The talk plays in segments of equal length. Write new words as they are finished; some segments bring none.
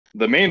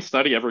The main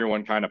study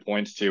everyone kind of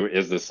points to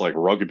is this like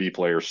rugby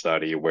player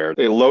study where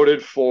they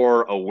loaded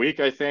for a week,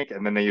 I think,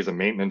 and then they use a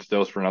maintenance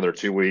dose for another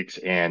 2 weeks.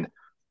 And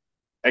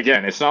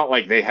again, it's not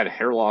like they had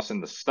hair loss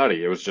in the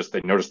study. It was just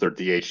they noticed their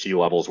DHT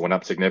levels went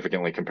up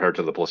significantly compared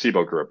to the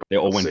placebo group. They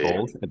all Let's went see.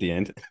 bald at the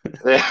end.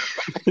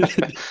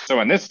 So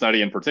in this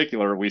study in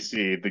particular, we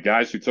see the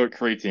guys who took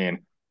creatine,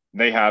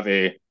 they have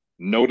a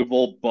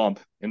notable bump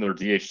in their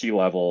DHT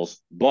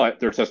levels, but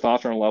their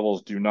testosterone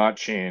levels do not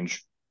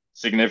change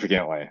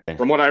significantly.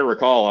 From what I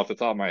recall off the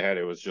top of my head,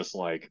 it was just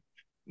like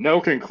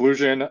no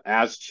conclusion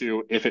as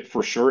to if it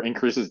for sure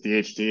increases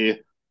DHT.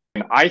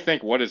 And I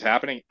think what is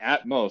happening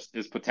at most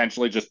is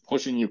potentially just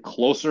pushing you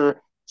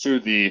closer to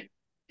the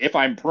if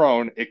I'm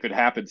prone, it could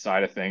happen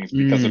side of things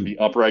because of the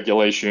Mm,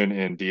 upregulation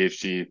in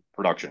DHT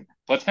production.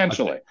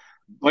 okay. Potentially.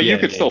 But you Yeah,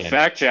 could yeah, still yeah.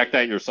 fact check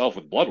that yourself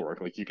with blood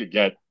work. Like you could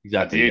get a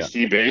Exactly. Yeah.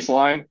 DHT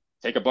baseline,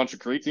 take a bunch of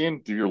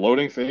creatine, do your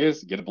loading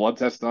phase, get a blood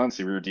test done,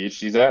 see where your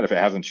DHT is at. If it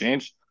hasn't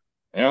changed,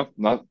 yeah,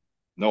 not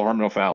no harm, no foul.